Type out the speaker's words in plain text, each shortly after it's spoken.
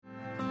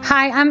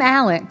Hi, I'm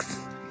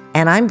Alex.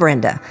 And I'm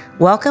Brenda.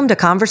 Welcome to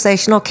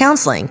Conversational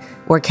Counseling,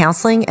 where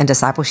counseling and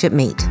discipleship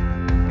meet.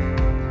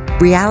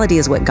 Reality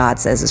is what God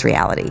says is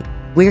reality.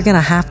 We're going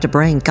to have to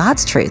bring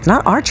God's truth,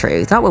 not our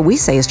truth, not what we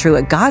say is true,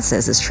 what God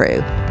says is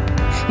true.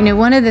 You know,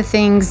 one of the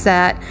things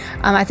that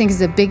I think is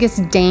the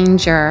biggest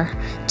danger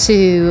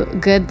to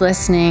good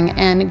listening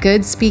and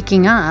good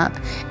speaking up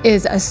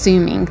is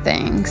assuming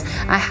things.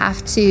 I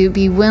have to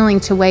be willing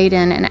to wade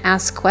in and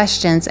ask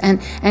questions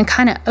and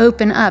kind of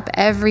open up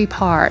every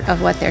part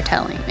of what they're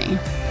telling me.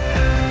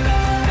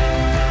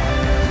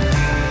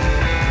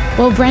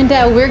 Well,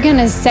 Brenda, we're going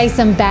to say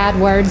some bad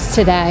words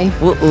today.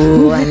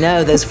 Ooh, I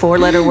know. Those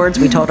 4-letter words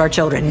we told our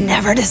children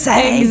never to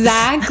say.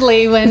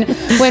 Exactly. When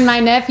my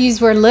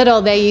nephews were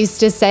little, they used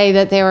to say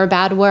that they were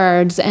bad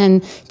words.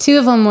 And 2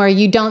 of them were,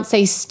 you don't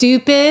say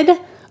stupid,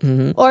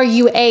 or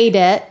you ate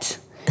it.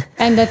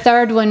 And the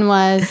third one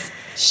was,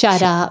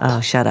 shut up.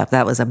 Oh, shut up.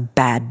 That was a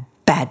bad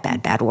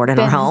word in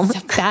our home.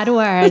 It's a bad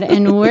word,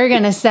 and we're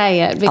going to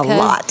say it because a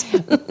lot.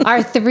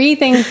 Our 3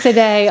 things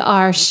today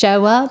are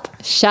show up,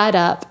 shut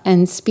up,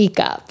 and speak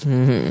up.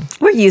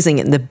 Mm-hmm. We're using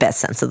it in the best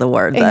sense of the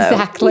word, though.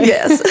 Exactly.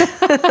 Yes.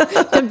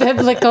 The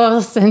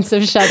biblical sense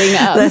of shutting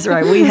up. That's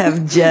right. We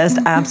have just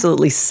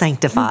absolutely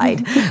sanctified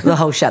the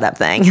whole shut up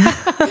thing.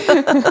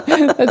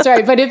 That's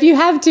right. But if you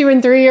have 2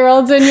 and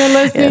 3-year-olds and you're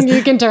listening,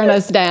 you can turn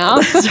us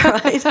down. That's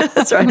right.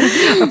 That's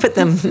right. Or put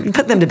them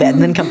to bed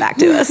and then come back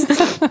to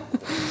us.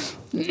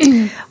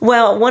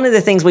 Well, one of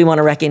the things we want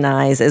to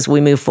recognize as we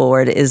move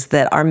forward is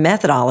that our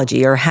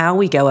methodology, or how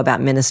we go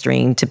about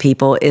ministering to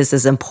people, is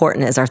as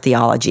important as our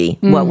theology,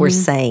 what we're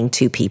saying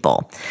to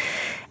people.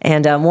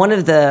 And one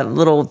of the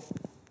little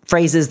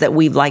phrases that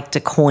we like to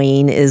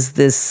coin is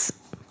this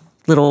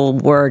little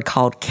word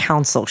called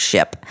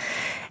counselship.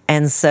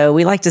 And so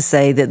we like to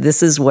say that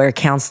this is where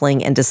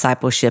counseling and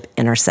discipleship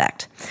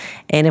intersect.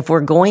 And if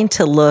we're going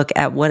to look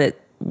at what it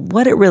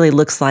really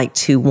looks like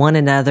to one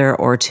another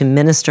or to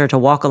minister, to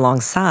walk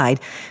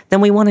alongside,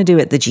 then we want to do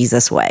it the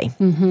Jesus way.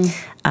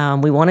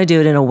 We want to do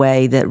it in a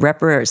way that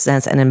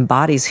represents and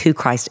embodies who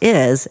Christ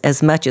is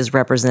as much as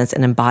represents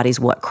and embodies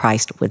what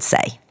Christ would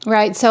say.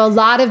 Right. So a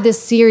lot of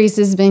this series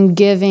has been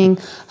giving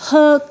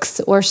hooks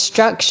or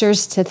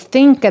structures to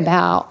think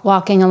about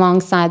walking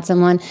alongside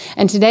someone.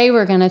 And today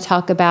we're going to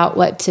talk about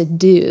what to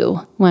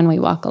do when we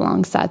walk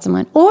alongside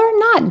someone, or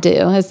not do,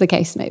 as the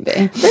case may be.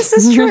 This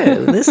is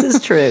true. This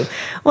is true.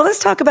 Well, let's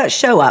talk about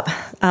show up.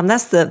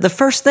 That's the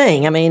first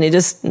thing. I mean, it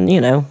just,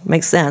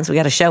 makes sense. We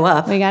got to show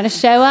up. We got to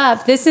show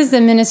up. This is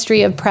the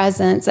ministry of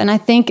presence. And I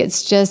think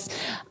it's just,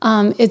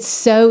 it's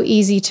so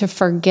easy to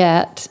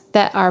forget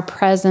that our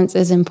presence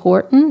is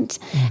important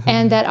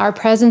and that our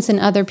presence in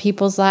other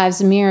people's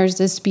lives mirrors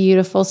this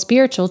beautiful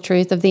spiritual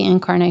truth of the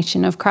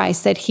incarnation of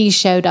Christ, that he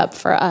showed up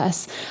for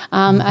us.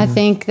 I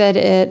think that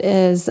it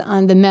is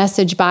on the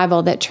Message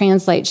Bible that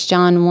translates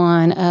John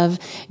 1 of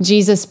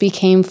Jesus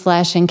became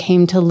flesh and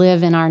came to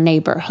live in our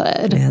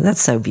neighborhood. Yeah,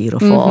 that's so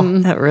beautiful.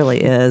 That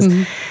really is.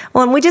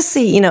 Well, and we just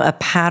see, a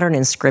pattern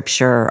in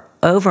Scripture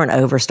over and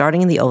over,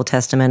 starting in the Old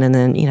Testament and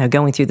then,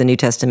 going through the New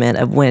Testament,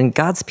 of when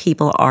God's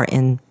people are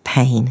in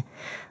pain,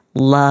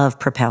 love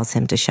propels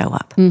him to show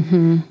up.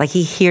 Like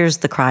he hears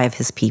the cry of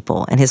his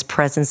people, and his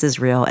presence is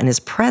real, and his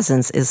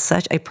presence is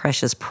such a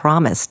precious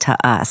promise to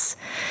us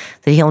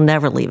that he'll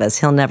never leave us.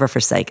 He'll never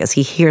forsake us.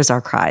 He hears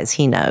our cries.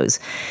 He knows.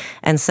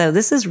 And so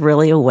this is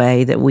really a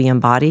way that we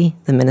embody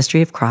the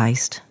ministry of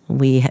Christ.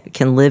 We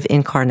can live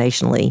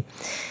incarnationally.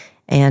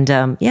 And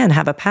and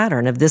have a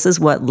pattern of this is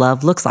what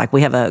love looks like.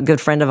 We have a good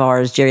friend of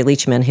ours, Jerry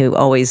Leachman, who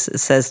always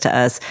says to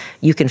us,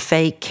 you can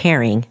fake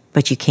caring,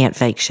 but you can't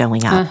fake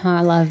showing up.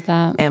 I love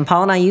that. And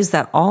Paul and I use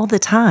that all the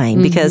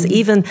time because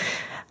even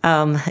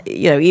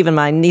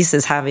my niece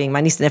and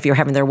nephew are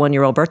having their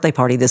 1-year-old birthday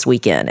party this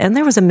weekend. And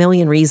there was a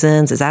million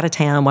reasons. It's out of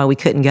town why we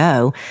couldn't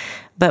go.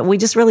 But we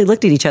just really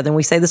looked at each other, and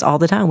we say this all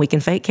the time. We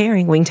can fake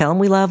caring. We can tell them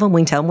we love them.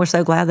 We can tell them we're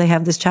so glad they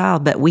have this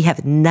child, but we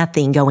have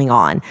nothing going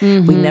on.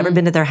 We've never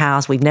been to their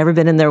house. We've never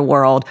been in their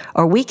world.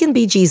 Or we can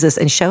be Jesus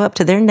and show up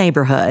to their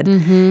neighborhood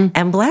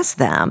and bless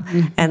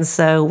them. And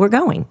so we're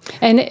going.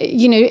 And,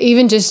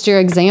 even just your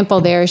example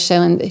there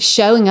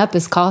showing up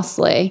is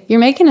costly. You're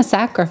making a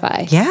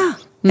sacrifice. Yeah,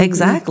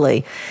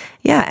 exactly.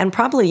 Yeah, and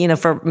probably,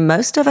 for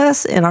most of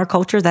us in our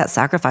culture, that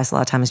sacrifice a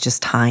lot of times is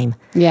just time.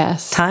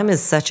 Yes. Time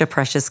is such a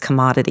precious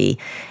commodity.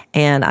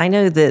 And I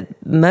know that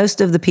most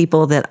of the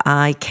people that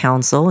I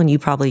counsel, and you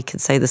probably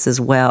could say this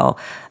as well,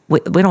 we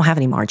don't have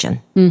any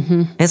margin.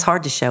 It's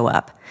hard to show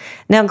up.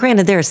 Now,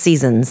 granted, there are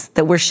seasons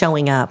that we're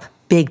showing up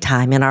big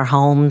time in our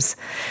homes.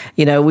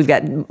 We've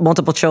got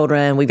multiple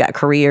children, we've got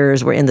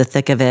careers, we're in the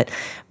thick of it.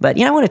 But,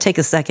 I want to take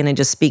a second and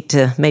just speak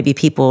to maybe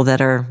people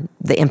that are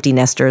the empty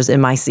nesters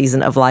in my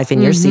season of life,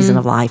 in your season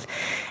of life.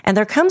 And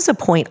there comes a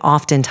point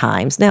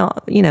oftentimes, now,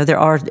 there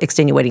are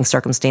extenuating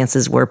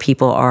circumstances where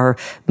people are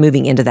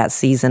moving into that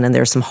season and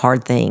there's some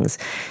hard things.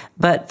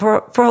 But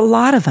for a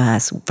lot of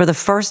us, for the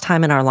first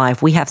time in our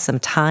life, we have some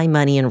time,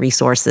 money, and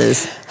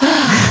resources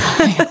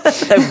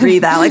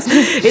Breathe, Alex.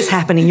 It's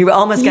happening. You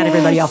almost got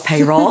everybody off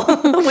payroll.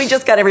 We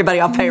just got everybody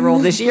off payroll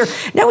this year.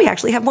 Now we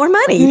actually have more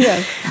money.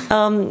 Yes.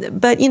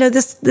 But,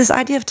 this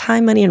idea of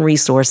time, money, and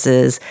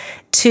resources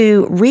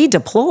to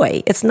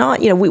redeploy. It's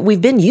not,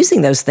 we've been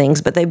using those things,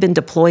 but they've been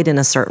deployed in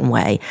a certain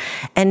way.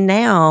 And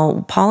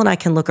now Paul and I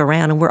can look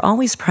around and we're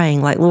always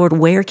praying like, Lord,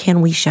 where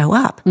can we show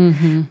up?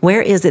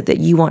 Where is it that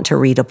you want to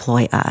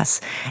redeploy us?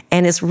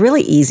 And it's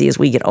really easy as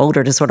we get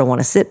older to sort of want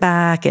to sit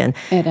back and,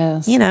 it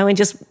is. and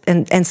just,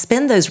 and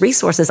spend those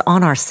resources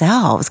on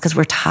ourselves because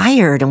we're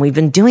tired and we've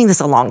been doing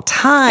this a long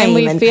time. And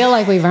we feel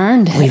like we've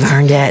earned it. We've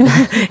earned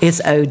it.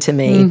 It's owed to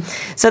me.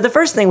 So the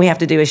first thing we have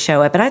to do is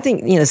show up. And I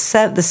think,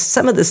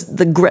 some of this,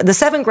 the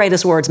 7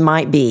 greatest words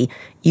might be,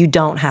 you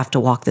don't have to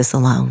walk this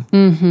alone.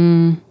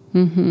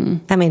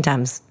 How many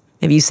times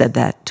have you said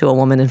that to a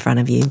woman in front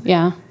of you?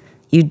 Yeah.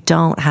 You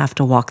don't have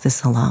to walk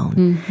this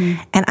alone.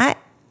 And I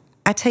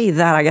tell you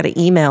that, I got an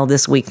email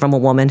this week from a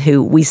woman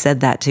who we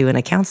said that to in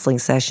a counseling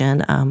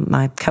session,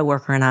 my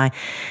coworker and I,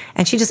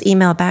 and she just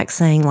emailed back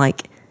saying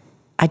like,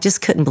 I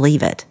just couldn't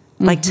believe it.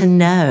 Like to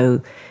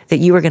know that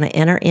you were going to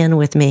enter in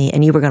with me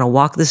and you were going to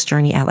walk this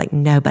journey out like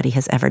nobody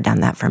has ever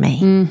done that for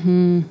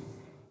me.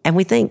 And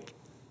we think,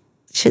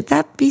 should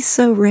that be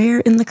so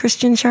rare in the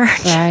Christian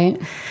church? Right.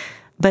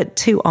 But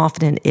too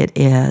often it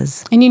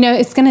is. And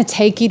it's going to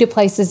take you to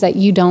places that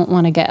you don't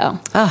want to go.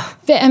 Oh.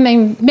 I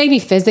mean, maybe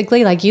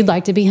physically, like you'd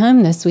like to be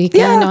home this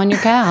weekend on your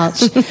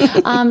couch.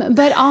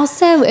 But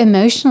also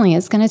emotionally,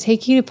 it's going to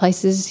take you to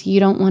places you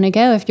don't want to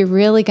go if you're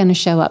really going to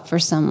show up for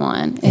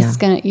someone.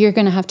 You're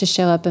going to have to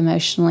show up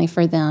emotionally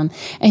for them.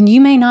 And you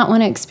may not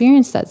want to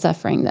experience that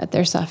suffering that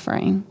they're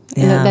suffering,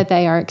 that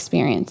they are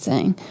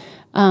experiencing.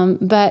 And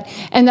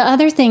the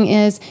other thing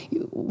is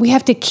we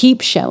have to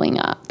keep showing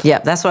up. Yeah,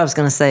 that's what I was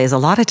going to say is a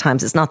lot of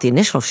times it's not the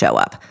initial show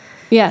up.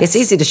 Yes. It's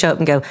easy to show up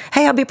and go,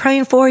 hey, I'll be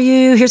praying for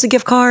you. Here's a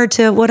gift card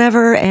to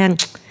whatever.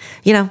 And,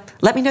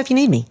 let me know if you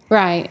need me.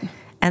 Right.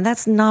 And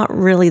that's not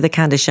really the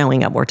kind of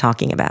showing up we're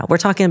talking about. We're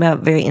talking about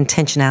very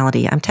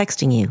intentionality. I'm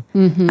texting you.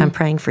 I'm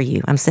praying for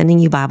you. I'm sending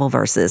you Bible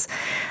verses.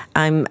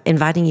 I'm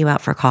inviting you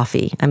out for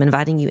coffee. I'm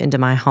inviting you into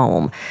my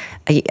home.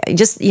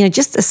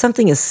 Just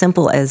something as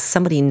simple as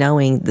somebody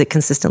knowing that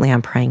consistently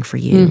I'm praying for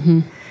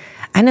you.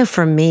 I know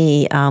for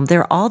me,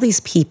 there are all these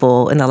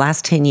people in the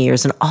last 10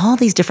 years in all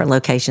these different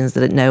locations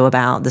that know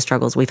about the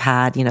struggles we've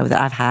had,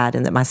 that I've had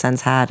and that my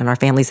son's had and our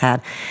family's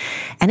had.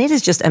 And it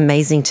is just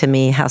amazing to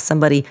me how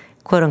somebody,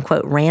 quote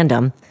unquote,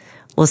 random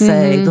will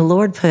say, the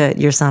Lord put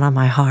your son on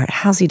my heart.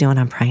 How's he doing?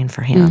 I'm praying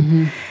for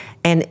him.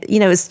 And,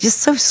 it's just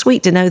so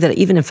sweet to know that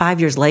even in 5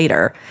 years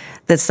later,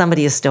 that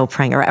somebody is still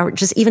praying, or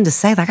just even to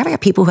say, like, I've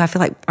got people who I feel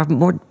like are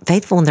more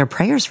faithful in their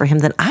prayers for him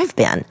than I've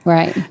been.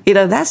 Right.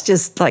 That's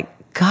just like,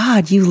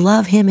 God, you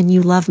love him and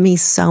you love me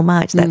so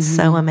much. That's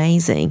so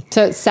amazing.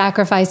 So it's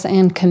sacrifice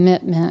and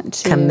commitment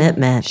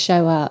to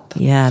show up.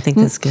 Yeah, I think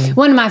that's good.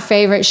 One of my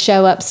favorite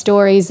show up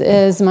stories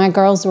is my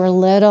girls were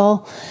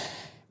little.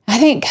 I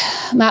think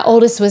my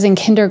oldest was in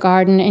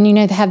kindergarten, and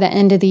they have the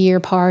end of the year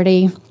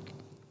party.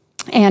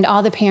 And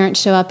all the parents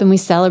show up and we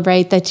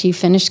celebrate that you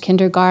finished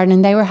kindergarten,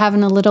 and they were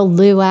having a little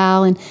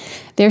luau and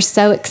they're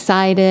so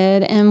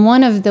excited. And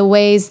one of the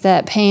ways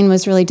that pain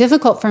was really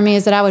difficult for me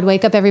is that I would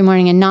wake up every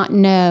morning and not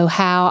know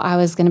how I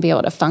was going to be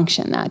able to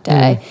function that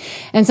day.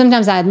 And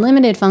sometimes I had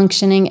limited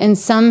functioning, and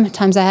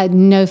sometimes I had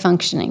no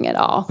functioning at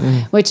all,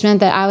 which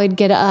meant that I would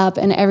get up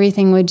and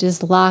everything would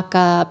just lock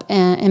up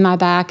in my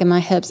back and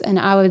my hips, and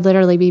I would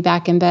literally be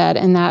back in bed,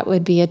 and that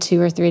would be a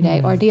 2 or 3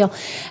 day ordeal.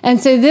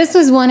 And so this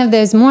was one of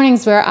those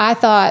mornings where I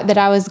thought that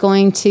I was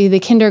going to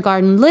the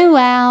kindergarten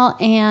luau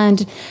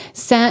and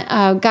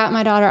got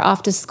my daughter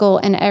off to school,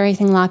 and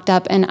everything locked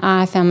up, and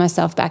I found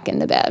myself back in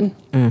the bed.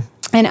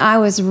 And I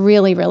was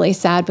really, really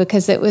sad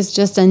because it was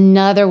just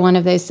another one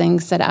of those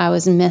things that I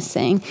was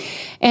missing.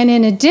 And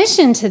in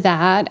addition to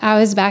that, I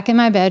was back in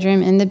my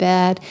bedroom in the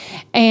bed,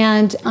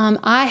 and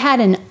I had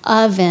an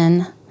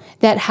oven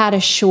that had a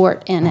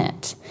short in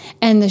it.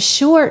 And the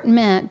short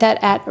meant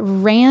that at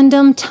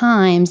random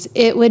times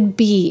it would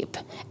beep,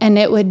 and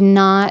it would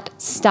not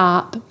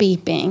stop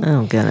beeping.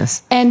 Oh,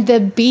 goodness. And the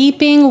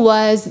beeping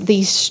was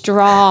the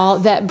straw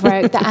that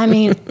broke.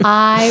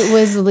 I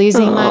was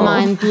losing my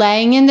mind,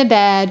 laying in the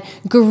bed,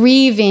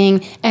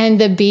 grieving, and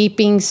the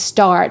beeping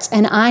starts.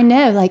 And I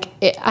know,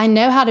 I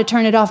know how to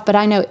turn it off, but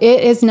I know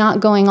it is not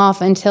going off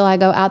until I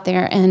go out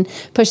there and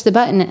push the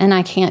button, and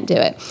I can't do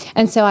it.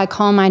 And so I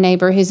call my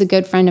neighbor, who's a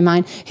good friend of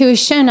mine, who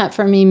has shown up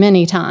for me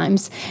many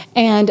times.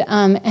 And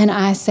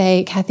I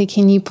say, Kathy,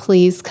 can you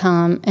please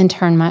come and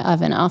turn my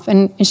oven off?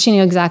 And she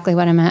knew exactly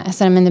what I meant. I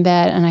said, I'm in the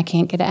bed and I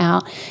can't get it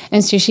out.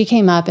 And so she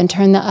came up and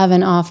turned the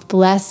oven off.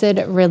 Blessed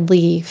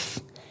relief.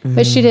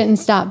 But she didn't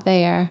stop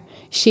there.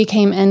 She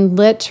came and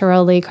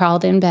literally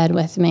crawled in bed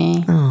with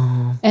me.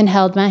 and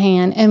held my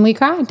hand, and we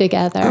cried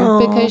together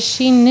because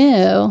she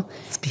knew.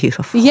 It's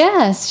beautiful.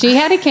 Yes, she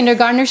had a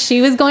kindergartner.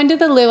 She was going to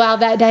the luau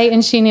that day,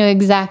 and she knew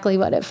exactly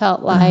what it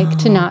felt like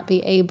to not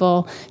be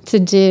able to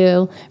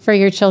do for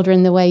your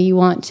children the way you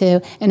want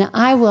to. And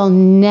I will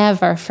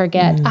never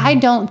forget. I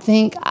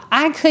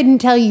couldn't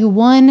tell you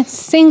one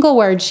single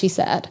word she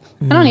said.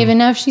 I don't even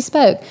know if she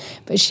spoke,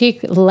 but she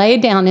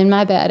laid down in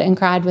my bed and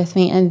cried with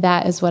me, and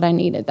that is what I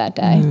needed that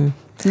day.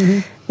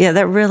 Yeah,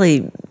 that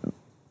really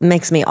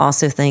makes me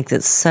also think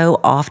that so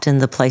often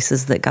the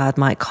places that God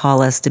might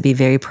call us to be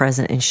very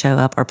present and show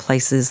up are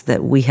places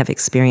that we have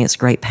experienced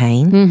great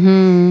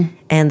pain.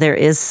 And there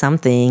is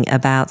something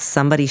about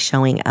somebody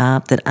showing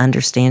up that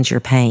understands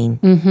your pain.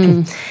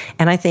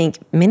 And I think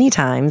many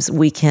times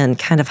we can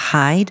kind of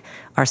hide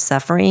our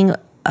suffering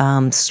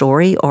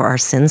story or our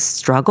sin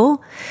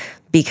struggle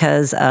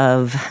because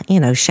of,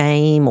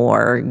 shame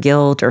or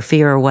guilt or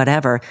fear or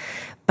whatever.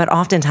 But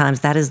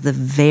oftentimes that is the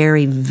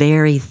very,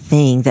 very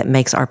thing that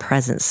makes our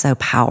presence so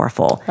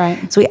powerful.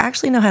 Right. So we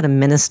actually know how to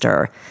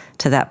minister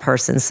to that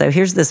person. So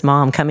here's this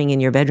mom coming in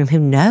your bedroom who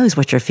knows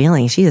what you're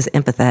feeling. She is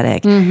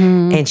empathetic,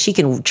 and she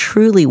can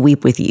truly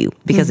weep with you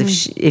because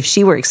if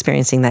she were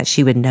experiencing that,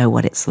 she would know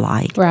what it's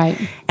like. Right.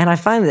 And I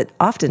find that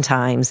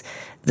oftentimes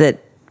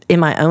that in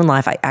my own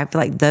life, I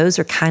feel like those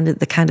are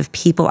the kind of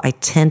people I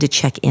tend to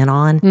check in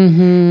on,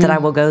 that I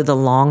will go the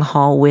long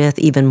haul with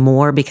even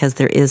more because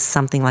there is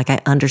something like I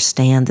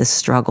understand this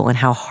struggle and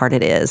how hard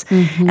it is.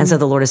 And so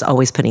the Lord is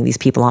always putting these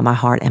people on my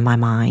heart and my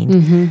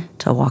mind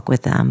to walk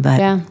with them.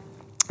 But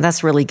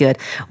that's really good.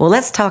 Well,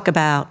 let's talk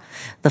about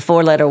the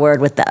 4-letter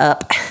word with the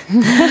up.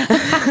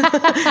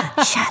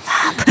 Shut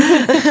up.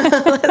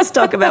 Let's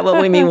talk about what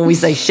we mean when we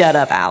say shut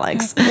up,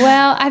 Alex.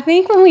 Well, I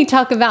think when we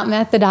talk about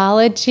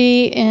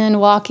methodology in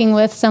walking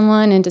with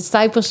someone and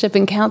discipleship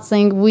and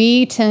counseling,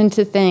 we tend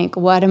to think,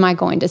 what am I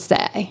going to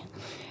say?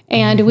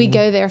 And we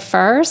go there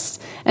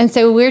first. And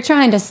so we're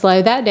trying to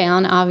slow that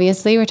down.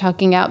 Obviously, we're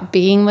talking about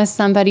being with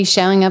somebody,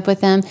 showing up with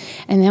them.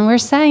 And then we're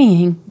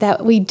saying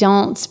that we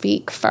don't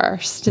speak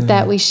first,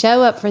 that we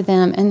show up for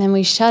them and then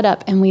we shut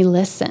up and we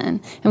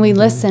listen. And we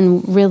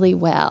listen really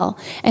well.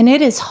 And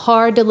it is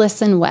hard to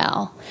listen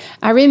well.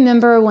 I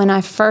remember when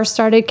I first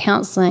started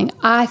counseling,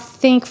 I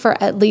think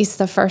for at least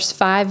the first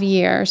 5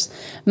 years,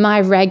 my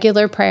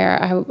regular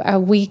prayer, I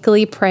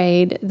weekly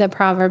prayed the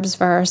Proverbs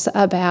verse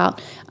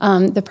about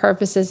the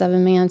purposes of a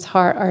man's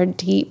heart are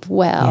deep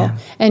well.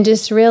 And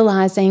just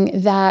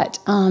realizing that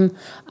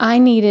I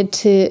needed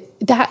to,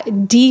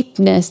 that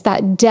deepness,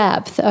 that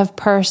depth of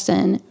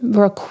person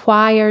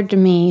required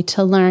me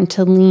to learn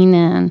to lean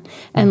in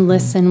and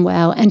listen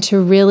well and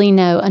to really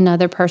know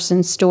another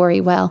person's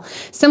story well.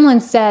 Someone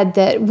said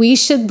that we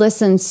should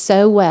listen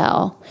so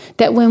well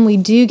that when we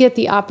do get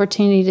the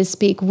opportunity to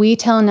speak, we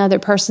tell another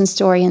person's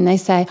story and they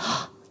say,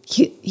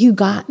 you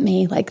got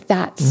me, like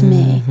that's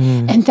me.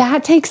 And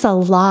that takes a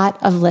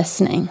lot of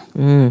listening.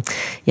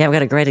 Yeah, I've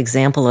got a great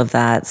example of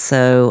that.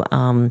 So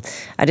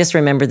I just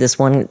remember this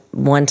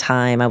one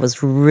time I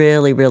was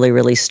really, really,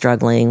 really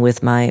struggling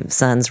with my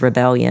son's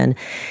rebellion.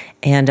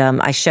 And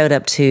I showed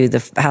up to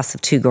the house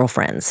of 2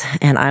 girlfriends,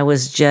 and I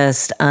was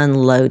just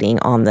unloading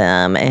on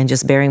them and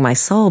just bearing my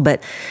soul.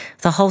 But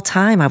the whole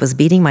time I was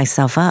beating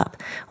myself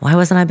up. Why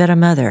wasn't I a better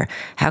mother?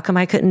 How come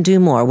I couldn't do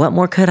more? What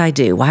more could I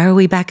do? Why are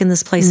we back in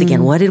this place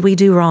again? What did we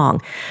do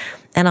wrong?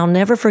 And I'll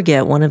never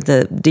forget, one of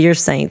the dear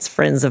saints,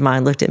 friends of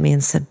mine, looked at me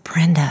and said,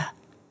 Brenda,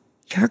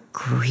 you're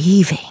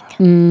grieving.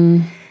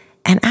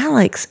 And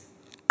Alex,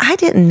 I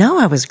didn't know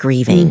I was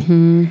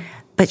grieving.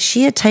 But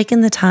she had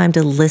taken the time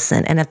to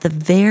listen. And at the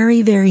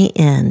very, very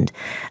end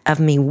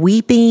of me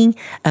weeping,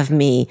 of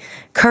me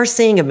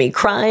cursing, of me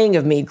crying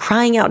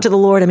out to the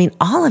Lord, I mean,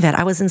 all of it,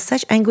 I was in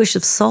such anguish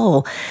of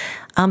soul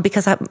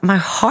because my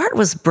heart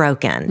was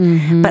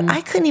broken. But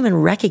I couldn't even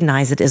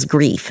recognize it as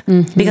grief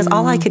because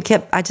I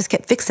just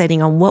kept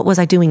fixating on what was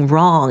I doing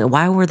wrong and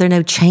why were there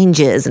no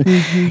changes? And,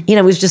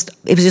 it was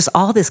just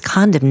all this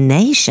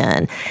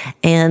condemnation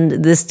and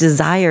this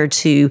desire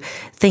to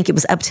think it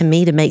was up to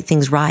me to make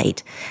things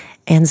right.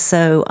 And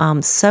so,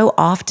 so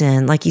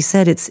often, like you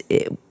said,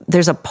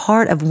 there's a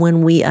part of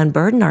when we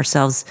unburden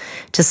ourselves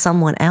to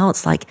someone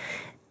else, like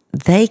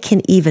they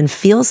can even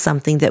feel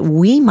something that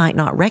we might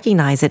not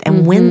recognize it.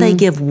 And when they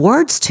give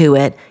words to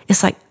it,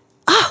 it's like,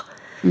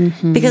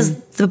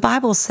 because the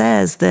Bible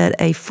says that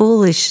a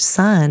foolish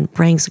son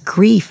brings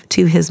grief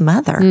to his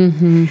mother.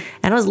 And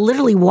I was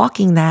literally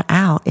walking that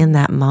out in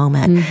that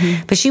moment.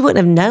 But she wouldn't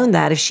have known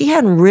that if she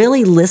hadn't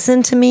really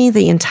listened to me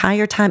the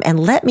entire time and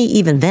let me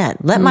even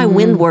vent, let my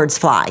wind words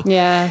fly.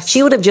 Yes.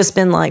 She would have just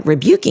been like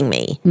rebuking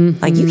me.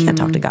 Like, you can't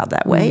talk to God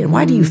that way. And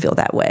why do you feel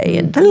that way?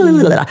 And blah, blah,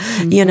 blah,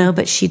 blah.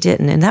 But she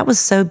didn't. And that was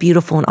so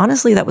beautiful. And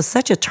honestly, that was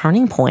such a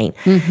turning point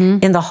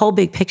in the whole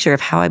big picture of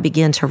how I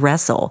began to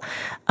wrestle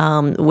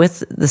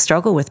with the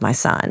struggle with my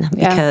son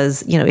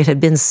because, it had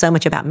been so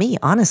much about me,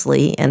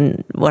 honestly,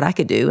 and what I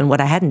could do and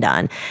what I hadn't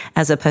done,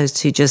 as opposed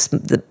to just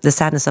the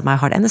sadness of my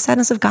heart and the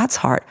sadness of God's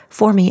heart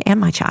for me and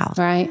my child.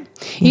 Right.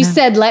 You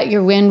said, let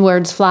your wind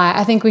words fly.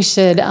 I think we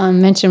should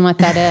mention what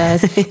that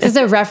is. It's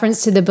a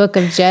reference to the book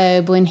of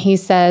Job when he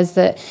says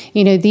that,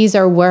 these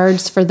are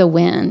words for the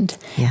wind.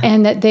 Yeah.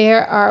 And that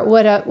there are,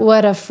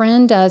 what a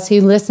friend does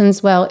who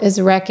listens well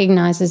is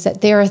recognizes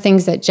that there are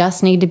things that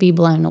just need to be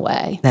blown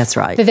away. That's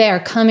right. That they are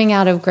coming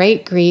out of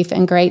great grief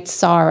and great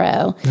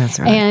sorrow. That's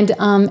right.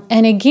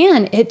 And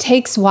again, it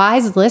takes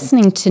wise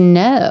listening to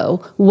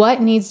know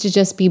what needs to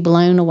just be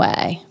blown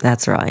away.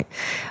 That's right.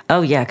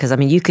 Oh, yeah, because,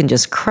 you can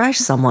just crush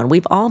someone.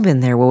 We've all been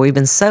there where we've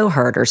been so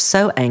hurt or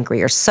so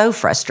angry or so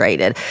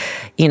frustrated,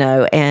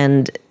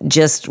 and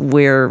just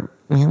we're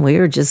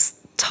just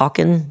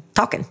talking.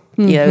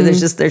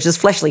 Mm-hmm. There's just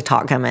fleshly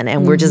talk coming,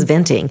 and we're just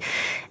venting.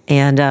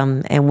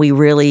 And we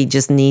really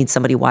just need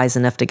somebody wise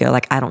enough to go,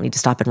 like, I don't need to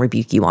stop and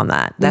rebuke you on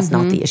that. That's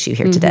not the issue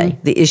here today.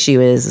 The issue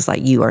is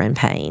like you are in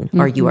pain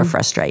or you are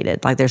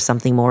frustrated. Like there's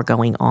something more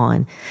going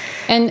on.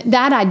 And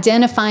that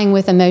identifying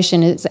with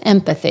emotion is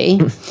empathy.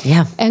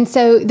 Yeah. And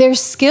so there's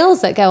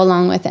skills that go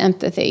along with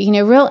empathy.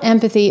 Real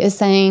empathy is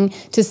saying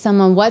to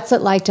someone, what's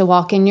it like to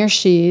walk in your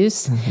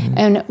shoes?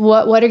 And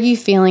what are you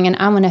feeling? And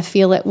I want to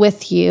feel it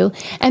with you.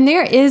 And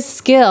there is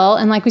skill,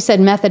 and like we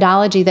said,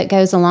 methodology that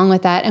goes along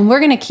with that. And we're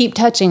going to keep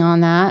touching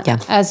on that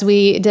as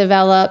we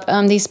develop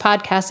these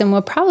podcasts, and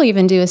we'll probably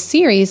even do a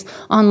series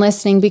on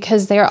listening,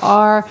 because there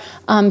are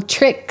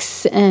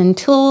tricks and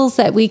tools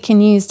that we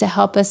can use to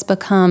help us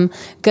become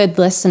good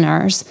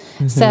listeners.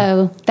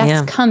 So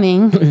that's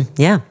coming.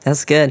 Yeah,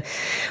 that's good.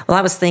 Well,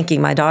 I was thinking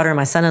my daughter and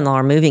my son-in-law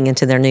are moving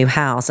into their new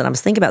house, and I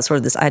was thinking about sort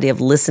of this idea of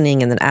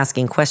listening and then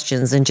asking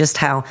questions, and just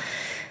how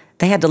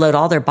they had to load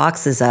all their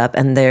boxes up,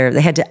 and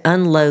they had to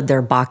unload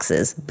their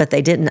boxes, but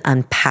they didn't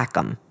unpack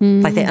them.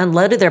 Like they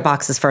unloaded their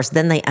boxes first,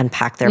 then they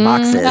unpacked their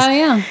boxes. Oh,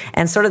 yeah.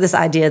 And sort of this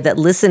idea that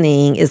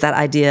listening is that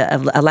idea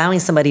of allowing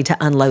somebody to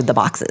unload the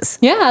boxes.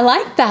 Yeah, I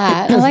like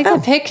that. I like the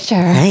picture.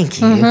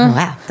 Thank you.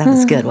 Wow, that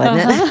was good,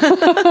 wasn't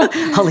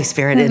it? Holy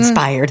Spirit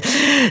inspired.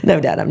 No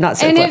doubt, I'm not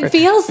so and clever. It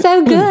feels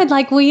so good.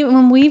 Like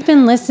when we've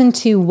been listened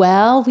to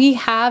well, we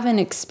have an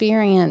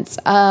experience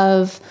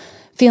of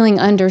feeling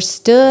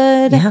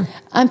understood. Yeah.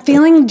 I'm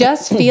feeling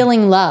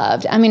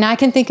loved. I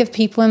can think of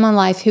people in my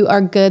life who are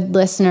good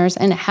listeners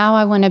and how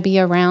I want to be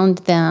around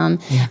them.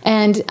 Yeah.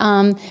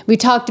 And we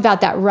talked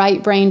about that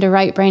right brain to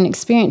right brain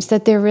experience,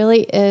 that there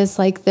really is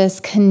like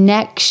this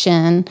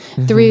connection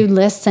through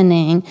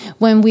listening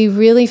when we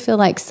really feel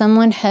like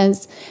someone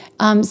has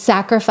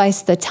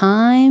sacrifice the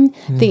time,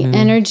 the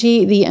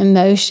energy, the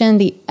emotion,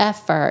 the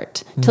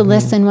effort to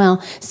listen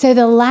well. So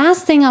the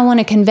last thing I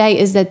want to convey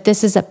is that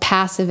this is a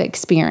passive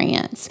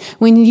experience.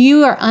 When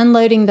you are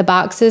unloading the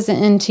boxes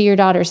into your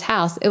daughter's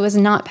house, it was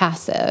not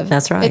passive.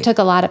 That's right. It took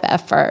a lot of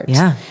effort.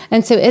 Yeah.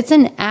 And so it's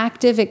an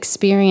active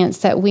experience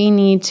that we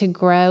need to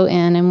grow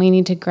in, and we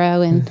need to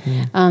grow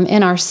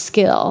in our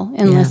skill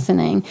in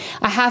listening.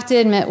 I have to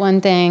admit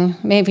one thing,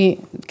 maybe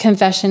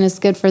confession is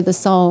good for the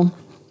soul.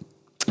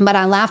 But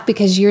I laugh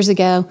because years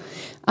ago,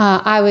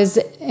 I was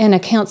in a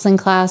counseling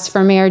class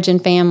for marriage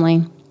and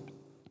family,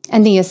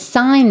 and the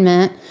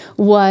assignment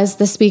was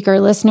the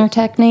speaker-listener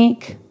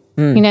technique.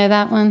 You know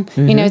that one?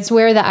 It's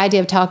where the idea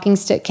of talking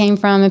stick came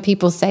from, and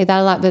people say that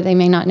a lot, but they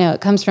may not know. It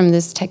comes from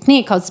this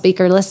technique called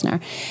speaker-listener.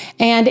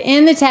 And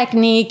in the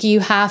technique, you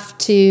have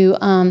to,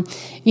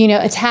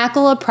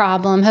 tackle a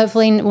problem,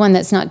 hopefully one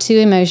that's not too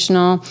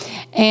emotional,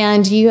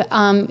 and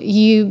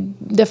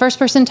the first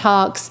person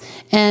talks,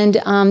 and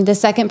the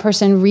second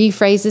person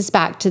rephrases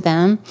back to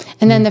them,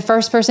 and then the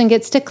first person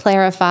gets to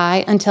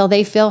clarify until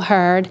they feel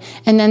heard,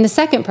 and then the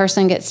second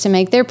person gets to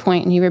make their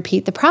point, and you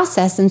repeat the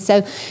process. And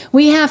so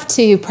we have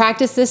to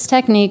practice this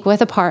technique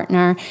with a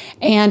partner,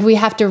 and we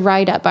have to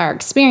write up our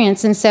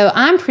experience. And so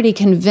I'm pretty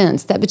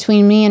convinced that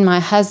between me and my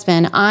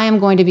husband, I am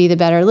going to be the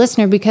better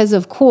listener because,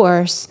 of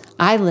course,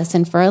 I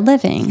listen for a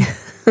living.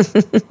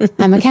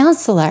 I'm a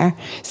counselor.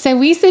 So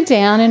we sit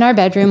down in our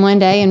bedroom one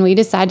day and we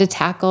decide to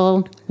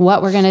tackle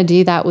what we're going to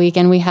do that week.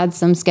 And we had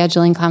some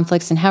scheduling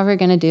conflicts and how we're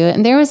going to do it.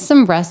 And there was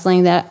some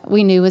wrestling that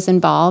we knew was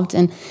involved.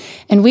 And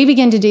we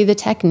begin to do the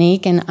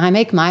technique, and I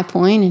make my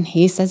point and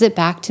he says it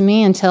back to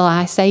me until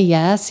I say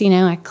yes.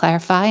 I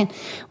clarify, and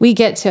we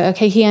get to,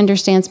 okay, he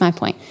understands my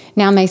point.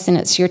 Now, Mason,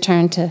 it's your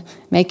turn to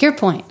make your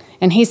point.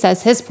 And he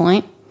says his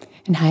point,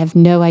 and I have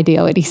no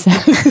idea what he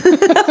says.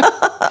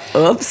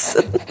 Oops.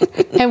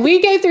 And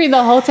we go through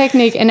the whole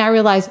technique, and I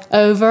realize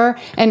over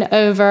and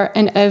over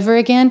and over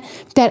again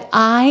that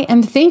I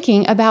am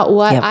thinking about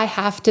what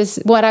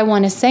what I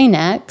want to say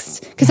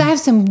next, because I have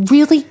some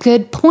really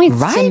good points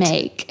to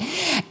make.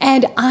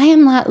 And I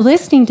am not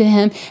listening to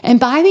him. And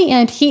by the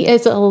end, he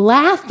is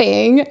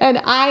laughing, and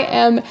I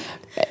am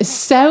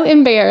so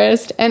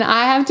embarrassed. And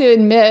I have to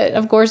admit,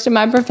 of course, to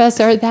my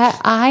professor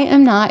that I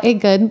am not a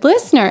good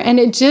listener. And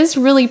it just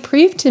really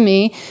proved to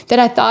me that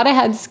I thought I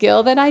had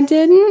skill that I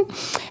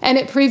didn't. And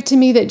it proved to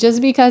me that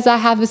just because I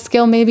have a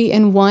skill maybe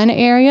in one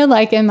area,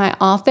 like in my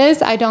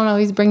office, I don't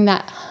always bring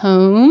that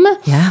home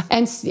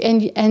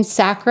and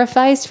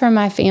sacrifice for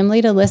my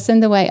family to listen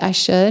the way I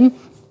should.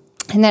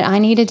 And that I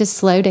needed to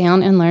slow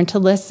down and learn to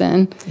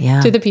listen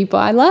to the people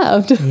I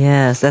loved.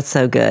 Yes, that's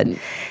so good.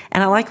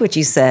 And I like what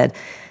you said.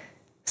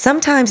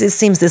 Sometimes it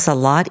seems this a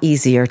lot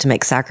easier to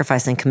make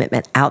sacrifice and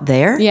commitment out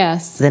there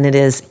than it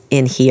is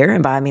in here.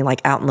 And by I mean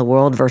like out in the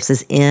world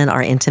versus in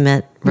our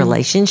intimate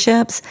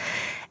relationships.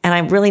 And I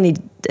really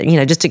need,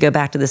 just to go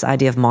back to this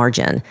idea of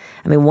margin.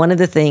 I mean, one of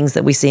the things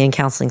that we see in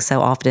counseling so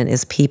often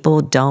is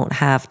people don't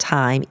have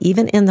time,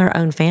 even in their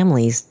own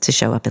families, to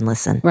show up and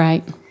listen.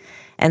 Right.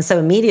 And so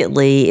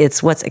immediately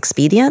it's what's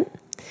expedient.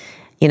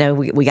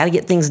 We got to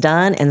get things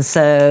done. And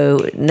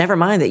so never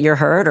mind that you're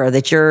hurt or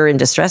that you're in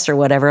distress or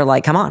whatever,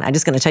 like, come on, I'm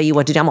just going to tell you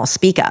what to do. I'm going to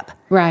speak up.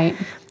 Right.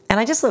 And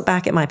I just look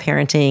back at my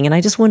parenting and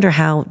I just wonder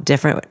how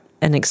different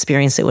an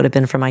experience it would have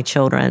been for my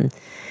children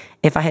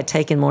if I had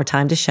taken more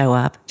time to show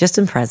up, just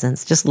in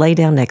presence, just lay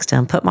down next to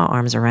them, put my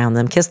arms around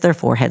them, kiss their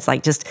foreheads,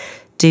 like just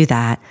do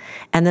that.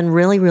 And then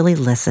really, really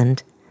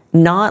listened.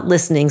 Not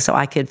listening so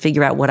I could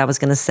figure out what I was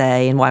going to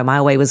say and why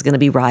my way was going to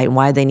be right and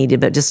why they needed,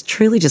 but just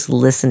truly just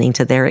listening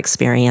to their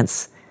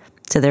experience,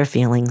 to their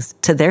feelings,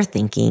 to their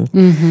thinking,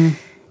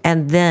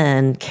 and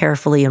then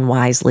carefully and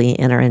wisely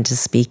enter into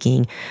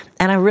speaking.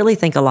 And I really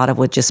think a lot of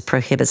what just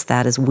prohibits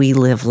that is we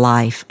live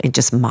life at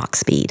just Mach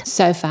speed.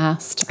 So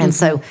fast. And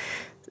so,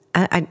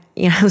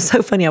 it was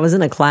so funny. I was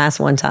in a class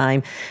one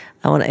time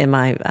in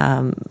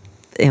my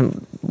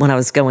when I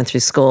was going through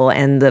school,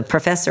 and the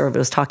professor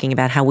was talking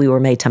about how we were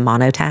made to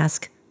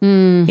monotask.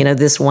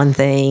 This one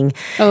thing,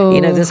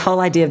 this whole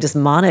idea of just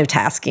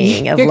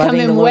monotasking, of You're loving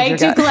the coming Lord way your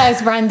too God.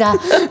 close, Brenda.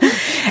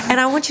 And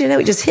I want you to know,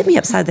 it just hit me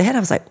upside the head. I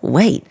was like,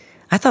 wait,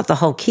 I thought the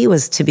whole key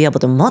was to be able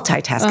to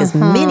multitask as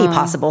many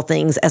possible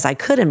things as I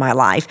could in my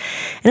life.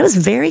 And it was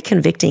very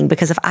convicting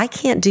because if I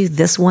can't do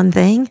this one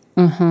thing,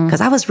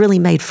 because I was really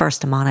made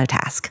first to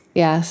monotask.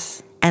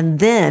 Yes. And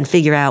then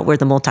figure out where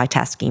the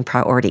multitasking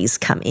priorities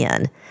come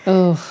in.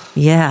 Oh,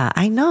 yeah,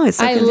 I know. It's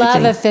so I convicting.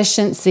 love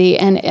efficiency,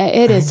 and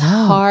it is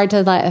hard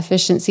to let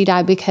efficiency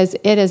die because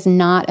it is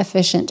not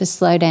efficient to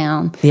slow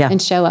down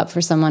and show up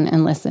for someone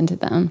and listen to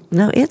them.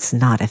 No, it's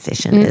not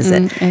efficient, is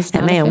it? It's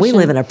and not man, we efficient.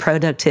 live in a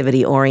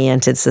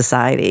productivity-oriented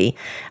society.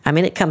 I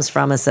mean, it comes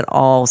from us at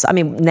all. So, I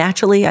mean,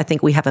 naturally, I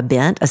think we have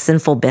a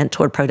sinful bent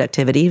toward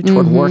productivity,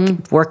 toward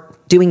work,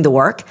 doing the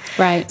work.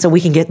 Right. So we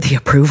can get the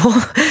approval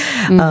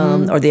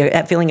or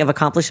the feeling of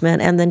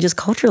accomplishment. And then just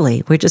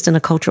culturally, we're just in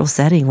a cultural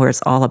setting where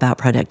it's all about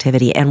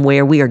productivity and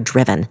where we are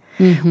driven.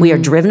 We are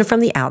driven from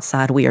the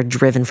outside. We are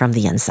driven from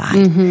the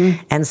inside.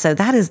 And so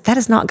that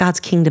is not God's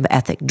kingdom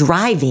ethic.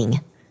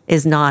 Driving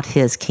is not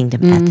his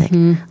kingdom ethic.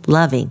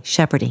 Loving,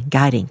 shepherding,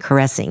 guiding,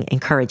 caressing,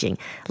 encouraging.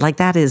 Like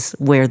that is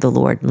where the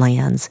Lord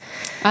lands.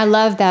 I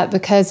love that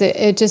because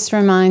it just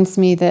reminds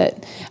me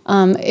that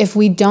if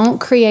we don't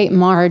create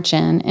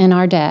margin in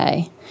our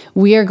day,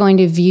 we are going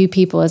to view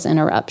people as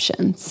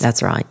interruptions.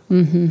 That's right.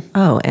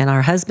 Oh, and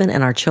our husband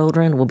and our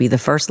children will be the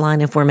first line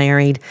if we're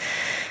married.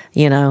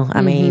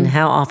 I mean,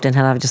 how often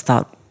have I just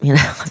thought,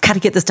 I've got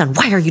to get this done.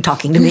 Why are you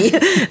talking to me?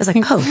 It's like,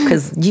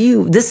 because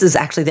this is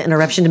actually the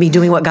interruption to me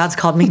doing what God's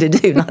called me to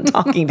do, not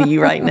talking to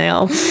you right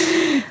now.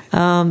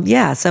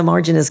 So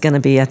margin is going to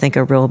be, I think,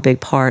 a real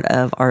big part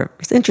of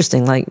it's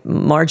interesting, like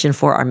margin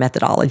for our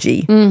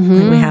methodology.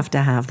 Like we have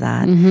to have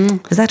that.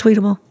 Is that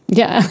tweetable?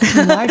 Yeah.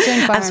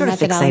 Margin for I'm sort of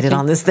fixated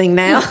on this thing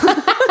now.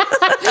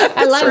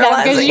 I love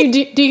that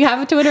because do you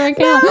have a Twitter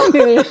account?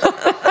 No.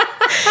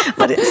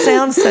 But it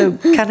sounds so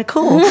kind of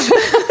cool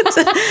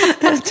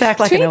to act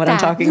like I know what I'm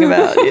talking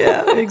about.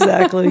 Yeah,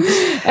 exactly.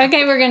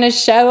 Okay, we're going to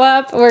show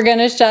up, we're going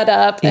to shut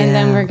up, and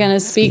then we're going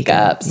to speak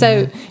up.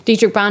 So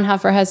Dietrich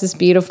Bonhoeffer has this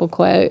beautiful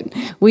quote.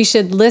 We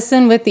should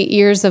listen with the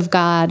ears of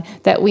God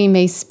that we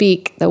may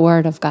speak the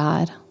word of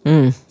God.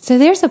 So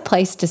there's a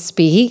place to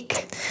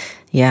speak.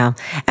 Yeah.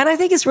 And I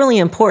think it's really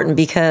important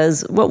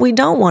because what we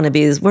don't want to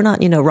be is we're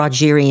not,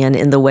 Rogerian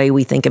in the way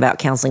we think about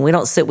counseling. We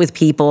don't sit with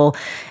people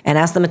and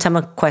ask them a ton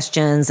of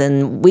questions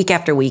and week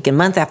after week and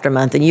month after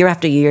month and year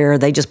after year,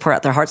 they just pour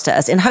out their hearts to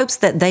us in hopes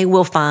that they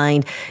will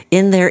find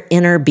in their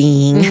inner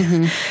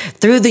being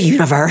through the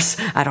universe,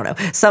 I don't know,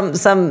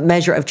 some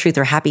measure of truth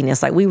or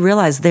happiness. Like we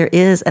realize there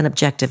is an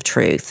objective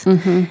truth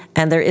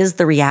and there is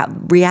the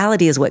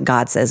reality is what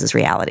God says is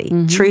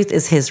reality. Truth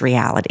is his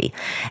reality.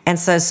 And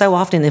so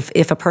often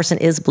if a person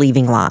is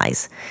believing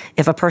lies,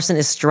 if a person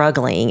is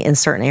struggling in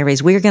certain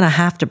areas, we're going to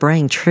have to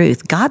bring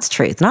truth, God's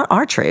truth, not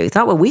our truth,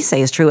 not what we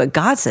say is true, what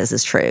God says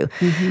is true.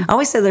 I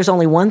always say there's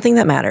only one thing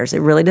that matters. It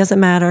really doesn't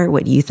matter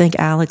what you think,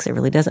 Alex. It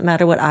really doesn't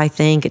matter what I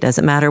think. It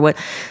doesn't matter what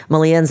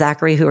Malia and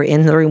Zachary, who are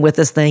in the room with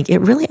us, think. It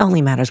really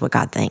only matters what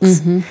God thinks.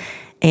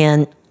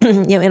 And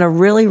in a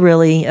really,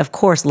 really, of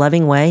course,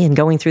 loving way and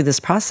going through this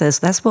process,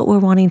 that's what we're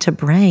wanting to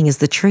bring is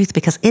the truth,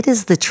 because it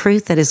is the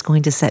truth that is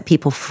going to set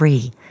people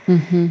free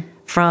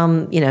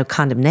from,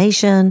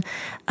 condemnation,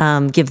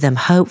 give them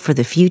hope for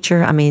the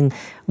future. I mean,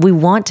 we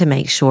want to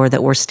make sure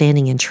that we're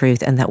standing in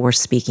truth and that we're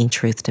speaking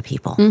truth to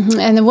people.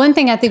 And the one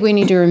thing I think we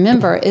need to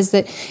remember is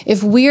that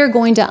if we're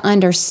going to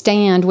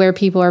understand where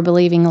people are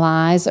believing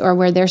lies or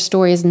where their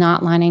story is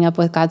not lining up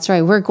with God's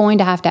story, we're going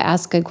to have to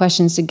ask good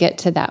questions to get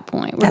to that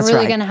point. We're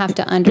really going to have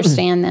to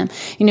understand them.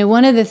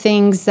 One of the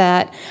things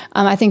that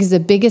I think is the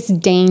biggest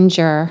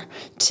danger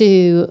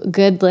to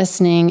good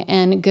listening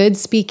and good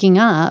speaking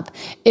up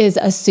is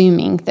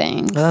assuming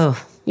things. Oh.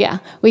 Yeah.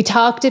 We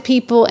talk to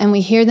people and we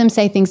hear them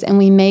say things and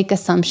we make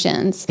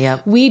assumptions.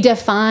 Yep. We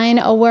define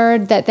a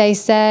word that they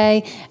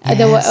say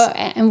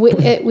and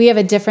we have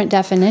a different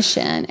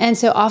definition. And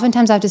so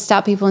oftentimes I have to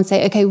stop people and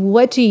say, okay,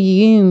 what do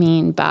you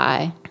mean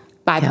by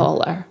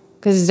bipolar?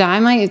 Because I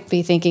might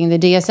be thinking the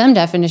DSM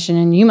definition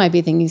and you might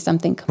be thinking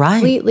something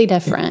completely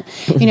different.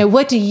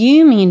 What do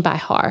you mean by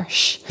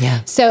harsh?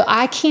 Yeah. So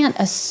I can't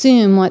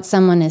assume what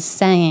someone is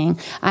saying.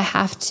 I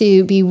have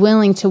to be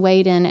willing to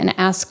wade in and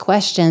ask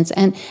questions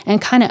and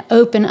kind of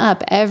open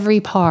up every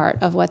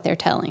part of what they're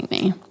telling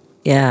me.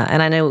 Yeah.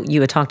 And I know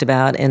you had talked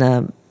about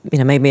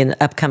maybe in an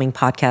upcoming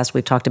podcast,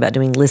 we've talked about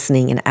doing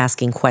listening and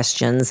asking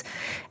questions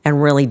and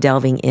really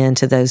delving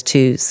into those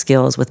two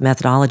skills with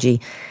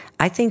methodology.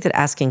 I think that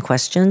asking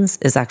questions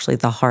is actually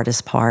the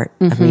hardest part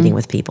of meeting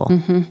with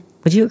people.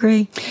 Would you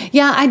agree?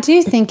 Yeah, I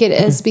do think it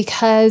is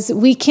because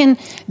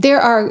there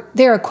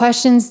are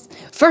questions.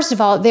 First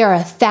of all, there are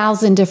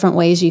 1,000 different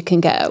ways you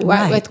can go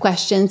with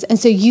questions. And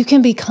so you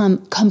can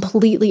become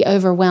completely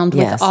overwhelmed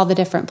with all the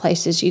different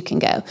places you can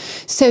go.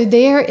 So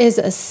there is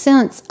a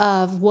sense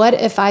of what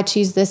if I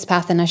choose this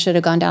path and I should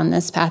have gone down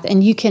this path?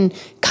 And you can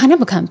kind of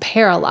become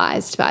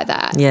paralyzed by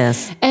that.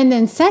 Yes. And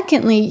then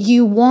secondly,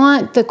 you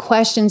want the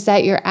questions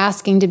that you're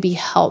asking to be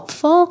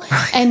helpful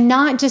and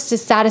not just to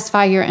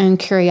satisfy your own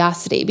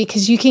curiosity,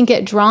 because you can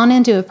get drawn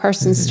into a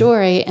person's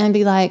story and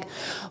be like,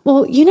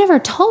 well, you never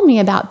told me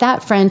about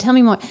that friend. Tell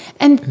me more.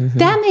 And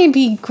that may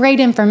be great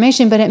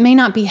information, but it may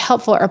not be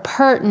helpful or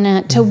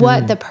pertinent to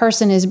what the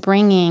person is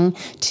bringing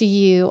to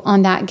you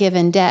on that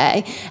given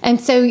day.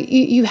 And so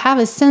you have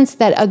a sense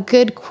that a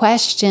good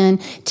question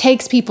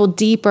takes people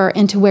deeper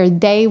into where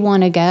they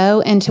want to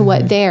go and to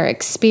what they're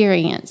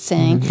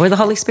experiencing. Where the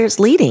Holy Spirit's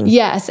leading.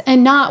 Yes,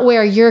 and not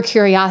where your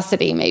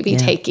curiosity may be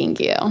taking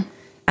you.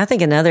 I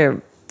think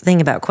another thing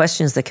about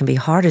questions that can be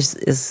hard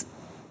is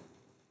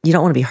you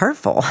don't want to be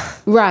hurtful.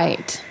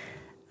 Right.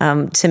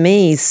 To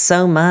me,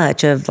 so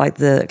much of like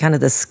the kind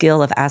of the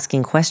skill of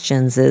asking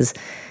questions is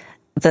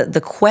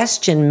the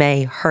question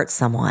may hurt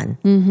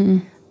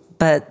someone,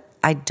 but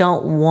I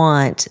don't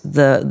want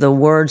the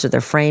words or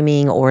the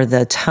framing or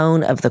the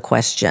tone of the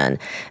question.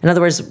 In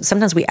other words,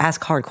 sometimes we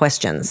ask hard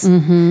questions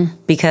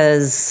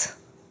because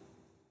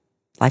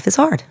life is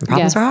hard and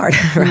problems are hard,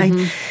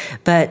 right?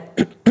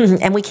 But,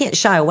 and we can't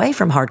shy away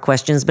from hard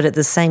questions, but at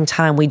the same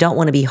time, we don't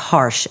want to be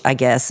harsh, I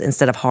guess,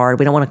 instead of hard.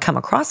 We don't want to come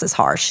across as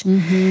harsh.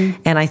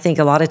 And I think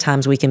a lot of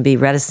times we can be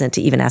reticent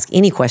to even ask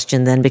any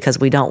question then because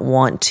we don't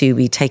want to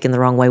be taken the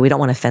wrong way. We don't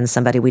want to offend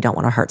somebody. We don't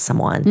want to hurt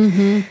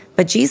someone.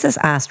 But Jesus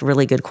asked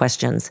really good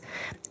questions,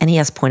 and he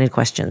asked pointed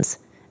questions.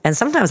 And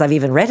sometimes I've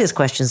even read his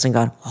questions and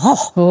gone,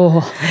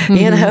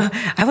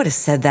 I would have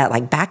said that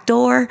like back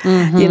door,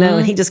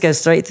 and he just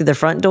goes straight through the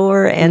front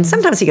door. And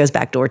sometimes he goes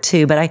back door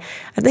too. But I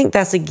think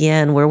that's,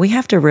 again, where we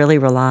have to really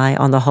rely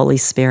on the Holy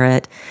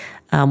Spirit.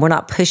 We're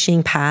not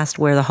pushing past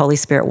where the Holy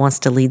Spirit wants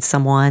to lead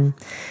someone,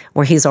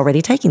 where he's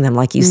already taking them,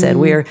 like you said.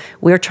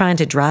 We're trying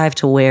to drive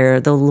to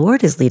where the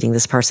Lord is leading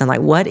this person.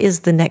 Like, what is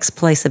the next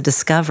place of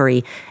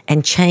discovery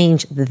and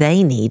change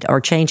they need,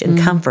 or change and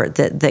comfort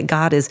that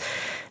God is,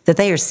 that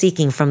they are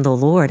seeking from the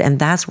Lord, and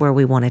that's where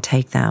we want to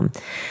take them.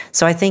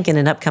 So I think in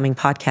an upcoming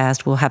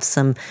podcast, we'll have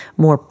some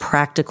more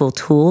practical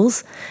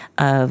tools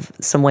of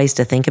some ways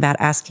to think about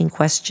asking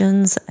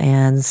questions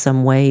and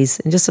some ways,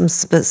 and just some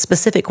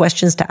specific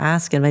questions to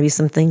ask and maybe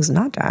some things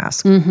not to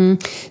ask.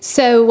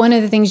 So one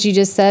of the things you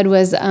just said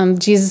was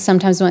Jesus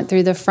sometimes went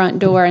through the front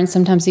door and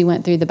sometimes he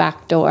went through the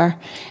back door.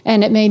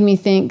 And it made me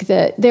think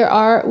that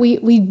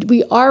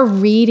we are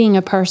reading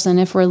a person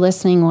if we're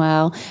listening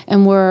well,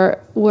 and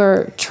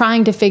we're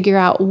trying to figure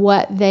out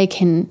what they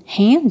can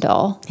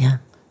handle. Yeah.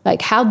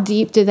 Like, how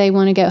deep do they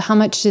want to go? How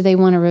much do they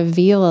want to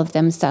reveal of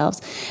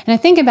themselves? And I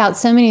think about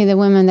so many of the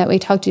women that we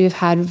talk to who've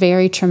had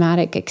very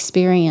traumatic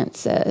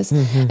experiences.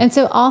 And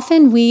so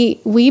often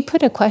we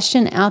put a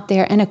question out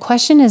there, and a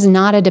question is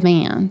not a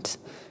demand,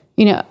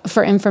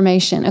 for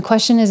information. A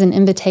question is an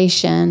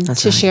invitation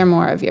to share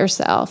more of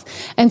yourself.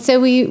 And so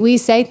we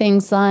say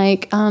things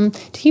like, do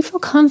you feel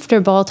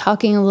comfortable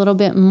talking a little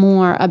bit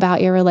more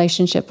about your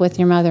relationship with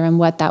your mother and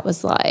what that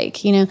was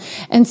like?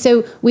 And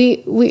so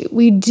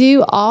we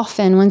do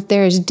often, when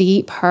there is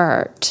deep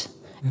hurt,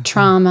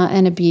 trauma,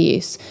 and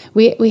abuse,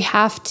 we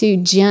have to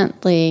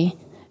gently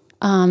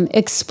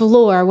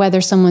explore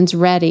whether someone's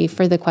ready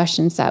for the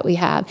questions that we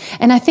have.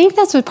 And I think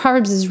that's what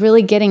Proverbs is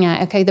really getting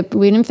at. Okay,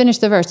 we didn't finish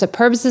the verse. The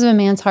purposes of a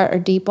man's heart are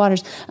deep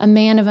waters. A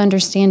man of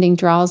understanding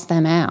draws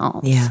them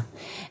out. Yeah.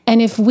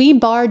 And if we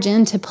barge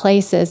into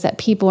places that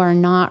people are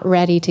not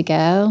ready to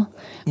go,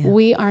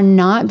 we are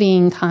not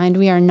being kind,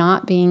 we are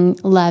not being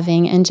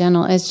loving and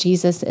gentle as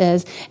Jesus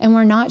is, and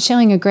we're not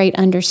showing a great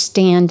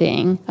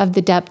understanding of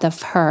the depth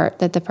of hurt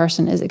that the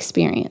person is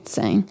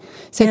experiencing.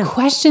 So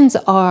questions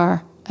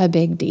are a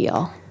big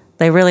deal.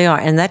 They really are.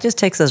 And that just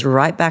takes us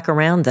right back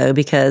around, though,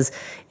 because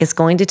it's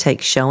going to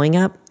take showing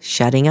up,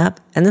 shutting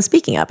up, and then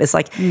speaking up. It's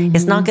like,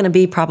 it's not going to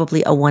be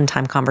probably a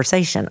one-time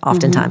conversation.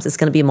 Oftentimes, it's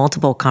going to be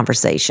multiple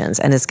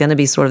conversations. And it's going to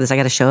be sort of this, I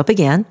got to show up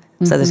again.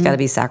 So there's got to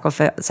be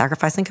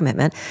sacrifice and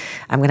commitment.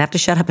 I'm going to have to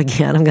shut up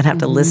again. I'm going to have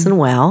to listen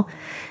well.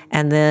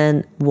 And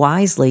then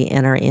wisely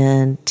enter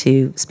in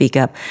to speak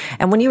up.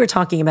 And when you were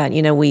talking about,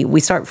 we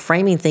start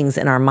framing things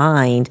in our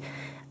mind,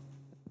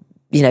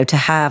 to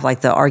have like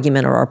the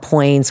argument or our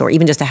points, or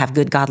even just to have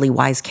good, godly,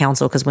 wise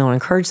counsel because we want to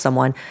encourage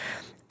someone.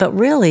 But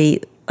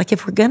really, like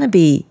if we're going to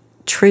be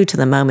true to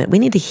the moment, we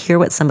need to hear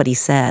what somebody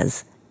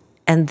says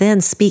and then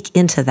speak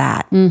into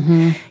that.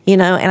 And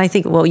I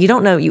think, well, you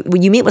don't know,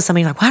 when you meet with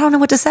somebody, you're like, well, I don't know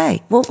what to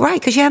say. Well, right,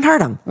 because you hadn't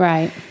heard them.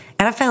 Right.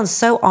 And I found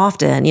so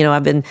often,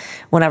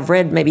 when I've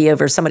read maybe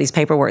over somebody's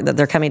paperwork that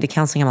they're coming to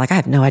counseling, I'm like, I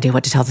have no idea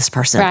what to tell this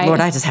person. Right. Lord,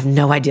 I just have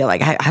no idea.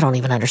 Like, I don't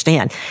even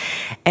understand.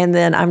 And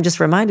then I'm just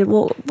reminded,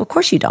 well, of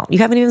course you don't. You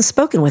haven't even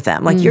spoken with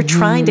them. Like you're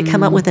trying to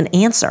come up with an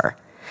answer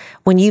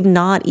when you've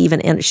not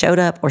even showed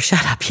up or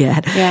shut up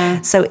yet.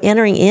 Yeah. So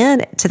entering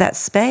into that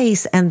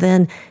space and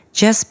then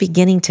just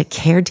beginning to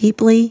care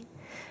deeply,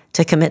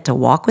 to commit to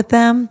walk with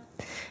them,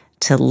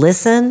 to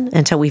listen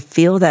until we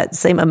feel that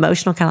same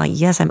emotional kind of like,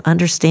 yes, I'm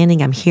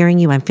understanding, I'm hearing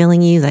you, I'm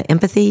feeling you, that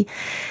empathy.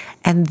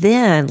 And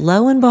then,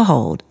 lo and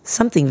behold,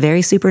 something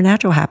very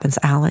supernatural happens,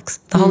 Alex.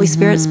 The Holy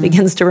Spirit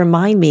begins to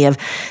remind me of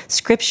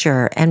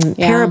scripture and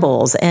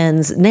parables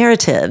and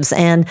narratives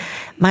and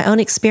my own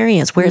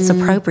experience where it's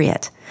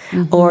appropriate.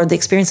 Or the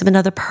experience of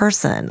another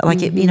person,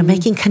 like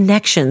making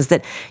connections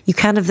that you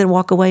kind of then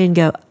walk away and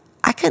go,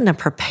 I couldn't have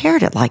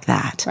prepared it like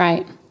that.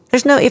 Right.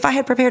 If I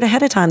had prepared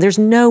ahead of time, there's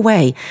no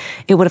way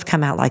it would have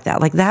come out like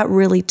that. Like that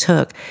really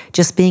took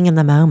just being in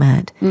the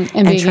moment. And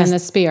being in the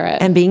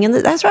Spirit. And being in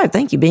that's right,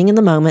 thank you, being in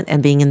the moment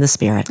and being in the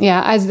Spirit.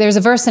 Yeah, there's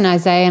a verse in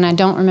Isaiah, and I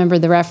don't remember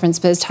the reference,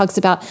 but it talks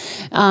about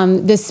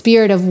the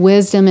spirit of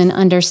wisdom and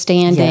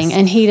understanding. Yes.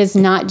 And he does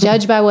not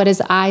judge by what his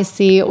eyes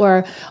see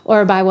or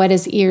by what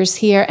his ears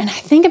hear. And I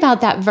think about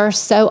that verse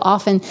so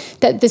often,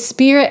 that the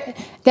Spirit,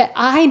 that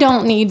I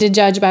don't need to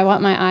judge by what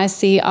my eyes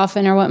see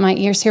often or what my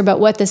ears hear, but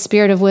what the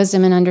spirit of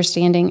wisdom and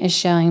understanding is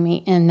showing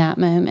me in that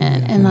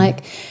moment. And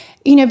like,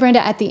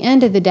 Brenda, at the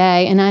end of the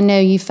day, and I know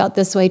you felt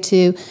this way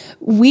too,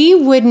 we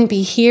wouldn't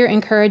be here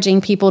encouraging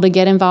people to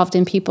get involved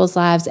in people's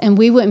lives, and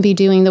we wouldn't be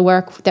doing the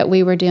work that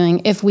we were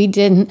doing if we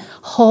didn't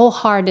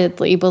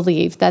wholeheartedly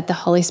believe that the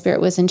Holy Spirit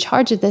was in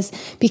charge of this,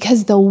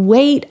 because the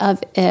weight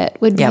of it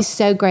would be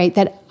so great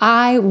that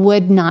I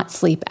would not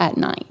sleep at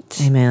night.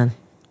 Amen.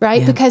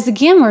 Right? Yeah. Because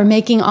again, we're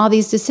making all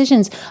these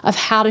decisions of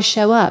how to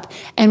show up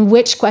and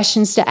which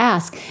questions to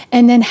ask,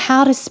 and then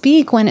how to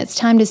speak when it's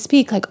time to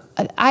speak. Like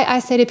I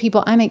say to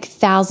people, I make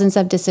thousands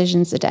of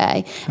decisions a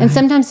day. And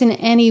sometimes in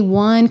any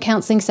one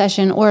counseling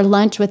session or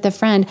lunch with a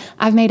friend,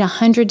 I've made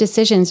 100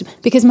 decisions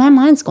because my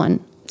mind's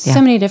going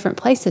so many different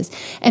places.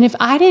 And if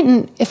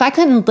I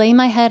couldn't lay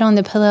my head on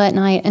the pillow at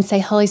night and say,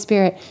 Holy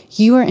Spirit,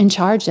 you are in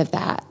charge of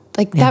that.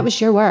 Like that was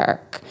your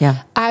work.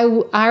 Yeah. I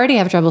already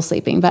have trouble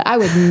sleeping, but I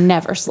would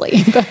never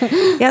sleep.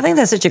 Yeah, I think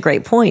that's such a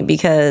great point,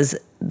 because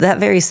that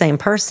very same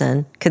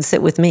person could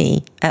sit with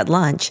me at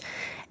lunch,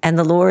 and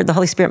the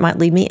Holy Spirit might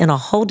lead me in a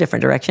whole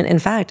different direction. In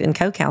fact, in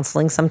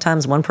co-counseling,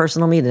 sometimes one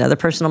person will meet, another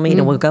person will meet,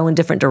 and we'll go in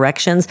different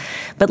directions.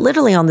 But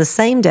literally on the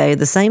same day,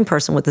 the same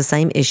person with the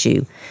same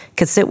issue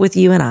could sit with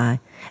you and I,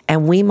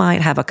 and we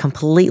might have a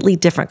completely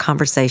different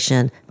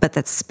conversation, but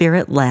that's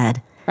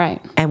Spirit-led.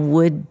 Right. And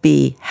would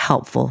be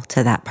helpful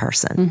to that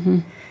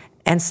person.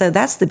 And so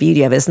that's the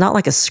beauty of it. It's not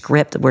like a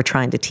script that we're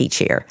trying to teach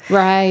here.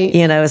 Right.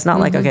 It's not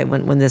like, okay,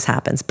 when this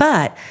happens.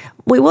 But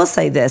we will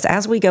say this,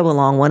 as we go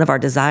along, one of our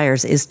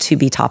desires is to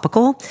be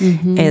topical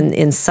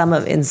in some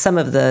of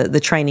the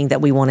training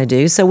that we want to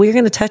do. So we're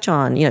going to touch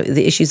on,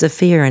 the issues of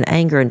fear and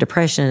anger and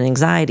depression and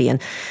anxiety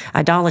and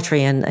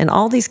idolatry and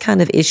all these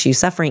kind of issues,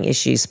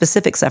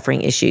 specific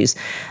suffering issues.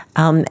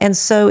 And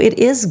so it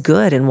is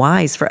good and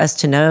wise for us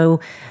to know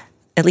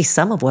at least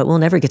some of what. We'll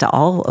never get to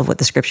all of what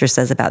the scripture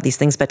says about these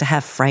things, but to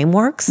have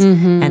frameworks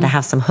and to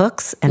have some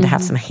hooks and to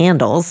have some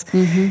handles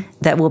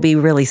that will be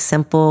really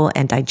simple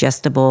and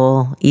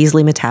digestible,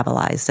 easily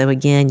metabolized. So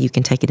again, you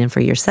can take it in for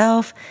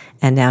yourself,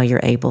 and now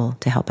you're able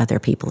to help other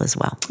people as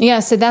well.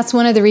 Yeah, so that's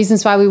one of the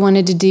reasons why we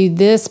wanted to do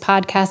this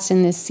podcast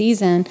in this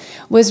season,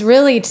 was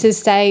really to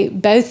say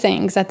both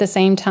things at the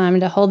same time,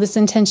 to hold this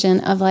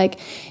intention of like,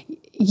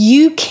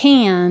 you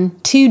can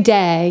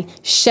today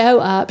show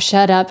up,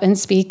 shut up, and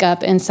speak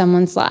up in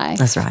someone's life.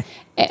 That's right.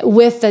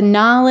 with the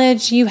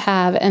knowledge you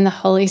have and the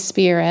Holy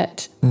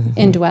Spirit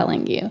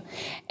indwelling you.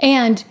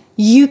 And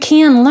you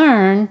can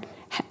learn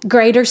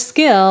greater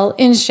skill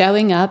in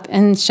showing up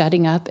and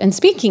shutting up and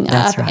speaking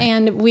That's up. right.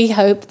 And we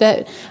hope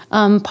that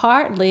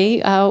partly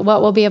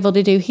what we'll be able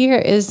to do here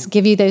is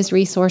give you those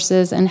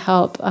resources and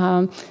help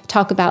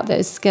talk about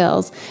those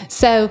skills.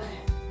 So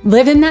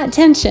live in that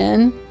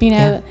tension.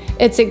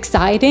 It's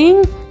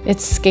exciting,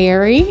 it's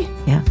scary,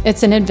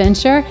 it's an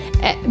adventure,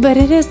 but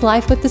it is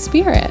life with the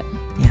Spirit.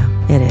 Yeah,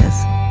 it is.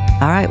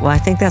 All right. Well, I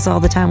think that's all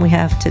the time we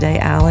have today,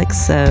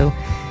 Alex. So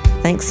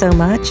thanks so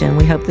much, and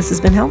we hope this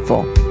has been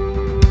helpful.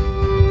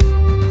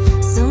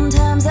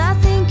 Sometimes I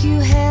think you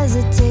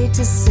hesitate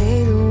to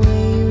say the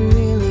way you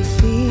really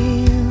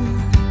feel.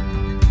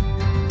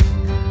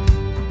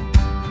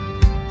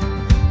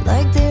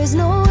 Like there's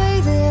no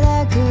way that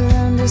I could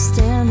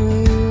understand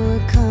where you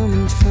were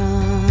coming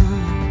from.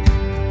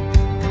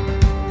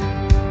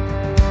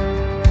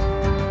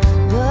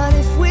 But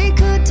if we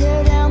could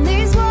tear down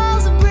these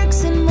walls of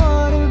bricks and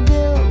mortar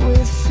built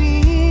with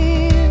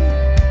fear,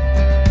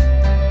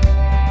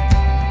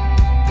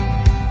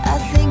 I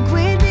think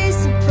we'd be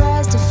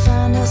surprised to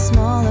find how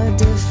small our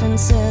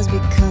differences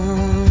become.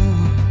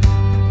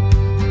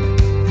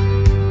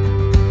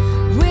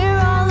 We're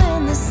all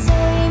in the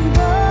same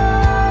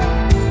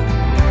boat,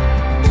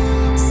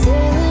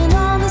 sailing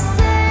on the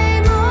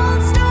same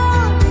old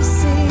stormy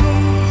sea.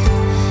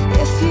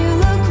 If you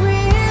look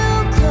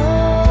real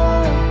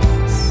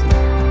close,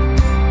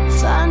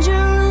 find you're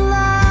a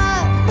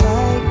lot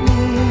like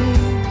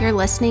me. You're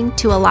listening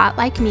to A Lot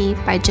Like Me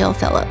by Jill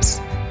Phillips.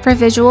 For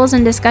visuals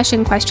and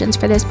discussion questions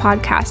for this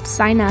podcast,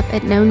 sign up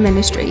at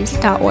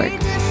knownministries.org.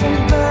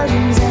 Different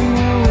burdens and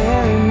we're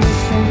wearing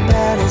different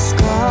battle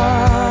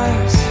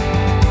scars.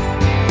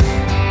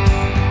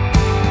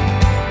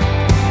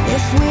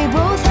 If we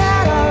both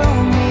had our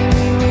own way,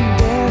 we would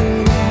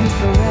bury them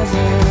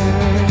forever.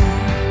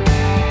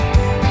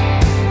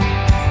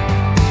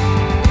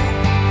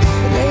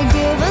 They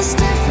give us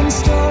different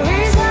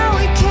stories, how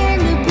we came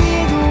to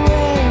be the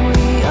way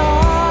we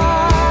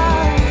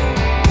are.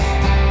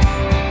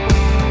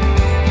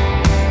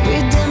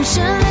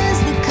 Redemption is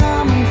the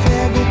common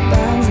thread that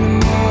binds them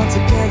all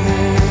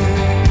together.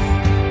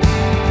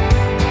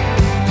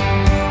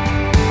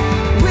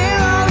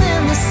 We're all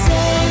in the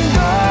same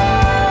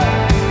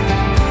boat,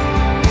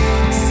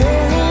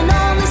 sailing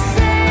on the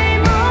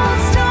same old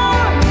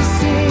stormy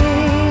sea.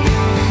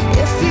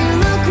 If you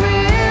look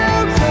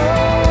real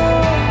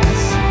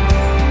close,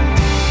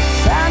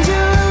 find you're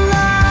a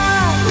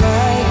lot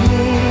like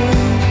me.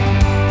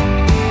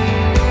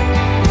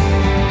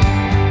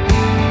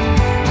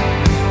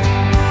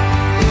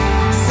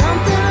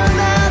 Something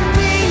about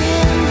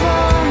being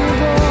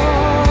vulnerable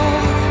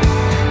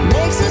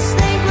makes us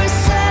think we're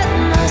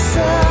setting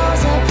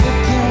ourselves up for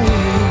pain.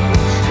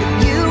 But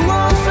you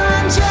won't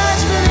find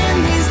judgment in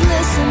these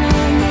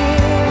listening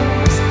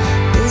ears.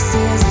 This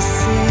is a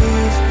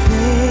safe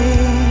place.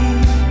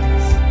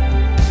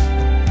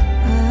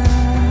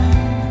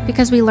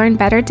 Because we learn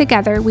better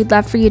together, we'd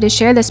love for you to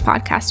share this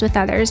podcast with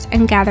others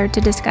and gather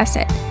to discuss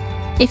it.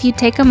 If you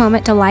take a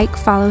moment to like,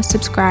 follow,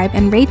 subscribe,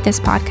 and rate this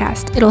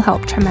podcast, it'll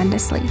help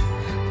tremendously.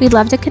 We'd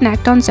love to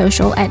connect on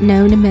social at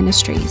Known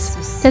Ministries.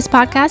 This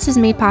podcast is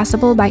made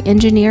possible by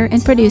engineer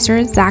and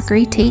producer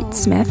Zachary Tate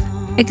Smith,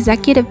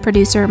 executive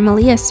producer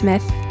Malia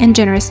Smith, and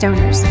generous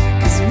donors.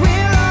 'Cause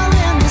we're all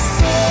in the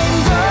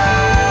same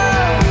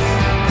boat,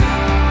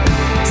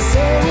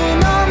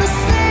 sailing on the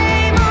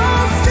same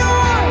old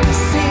stormy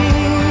sea.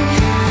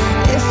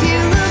 If you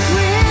look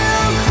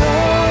real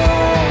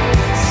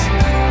close,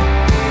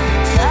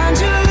 find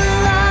you're a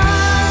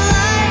lot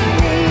like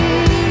me.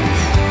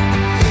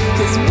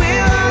 'Cause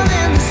we're all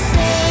in the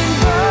same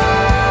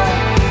boat,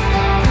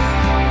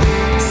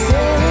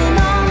 sailing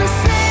on the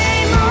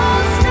same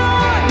old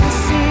stormy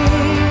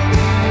sea.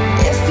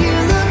 If you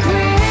look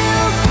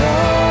real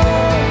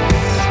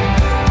close,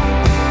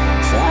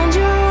 find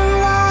you're a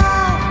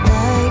lot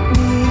like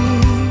me.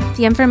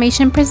 The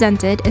information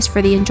presented is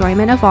for the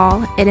enjoyment of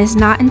all. It is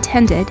not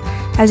intended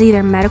as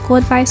either medical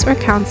advice or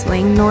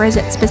counseling, nor is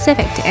it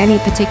specific to any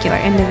particular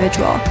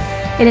individual.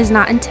 It is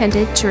not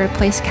intended to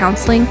replace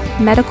counseling,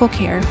 medical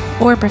care,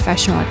 or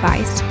professional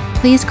advice.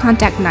 Please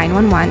contact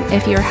 911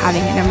 if you are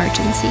having an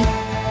emergency.